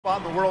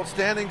On the world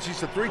standings,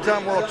 she's a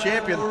three-time world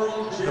champion.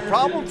 The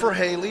problem for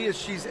Haley is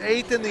she's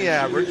 8th in the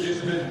average.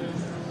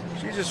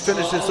 She just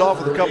finished this off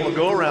with a couple of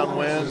go-around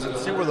wins and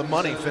see where the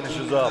money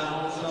finishes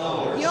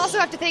up. You also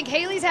have to think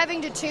Haley's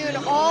having to tune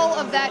all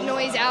of that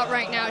noise out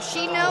right now.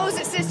 She knows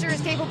that Sister is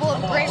capable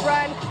of a great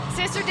run.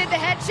 Sister did the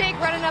head shake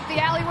running up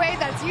the alleyway.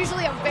 That's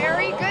usually a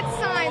very good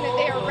sign that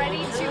they are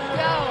ready to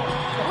go.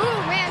 Ooh,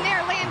 man,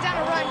 they're laying down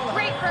a run.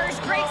 Great first,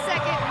 great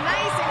second,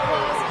 nice and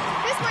close.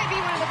 This might be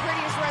one of the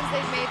prettiest runs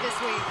they've made this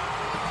week.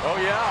 Oh,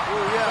 yeah.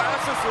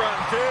 Fastest run,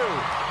 too.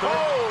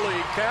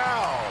 Holy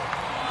cow.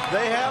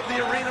 They have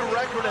the arena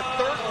record at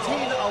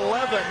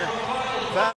 13:11.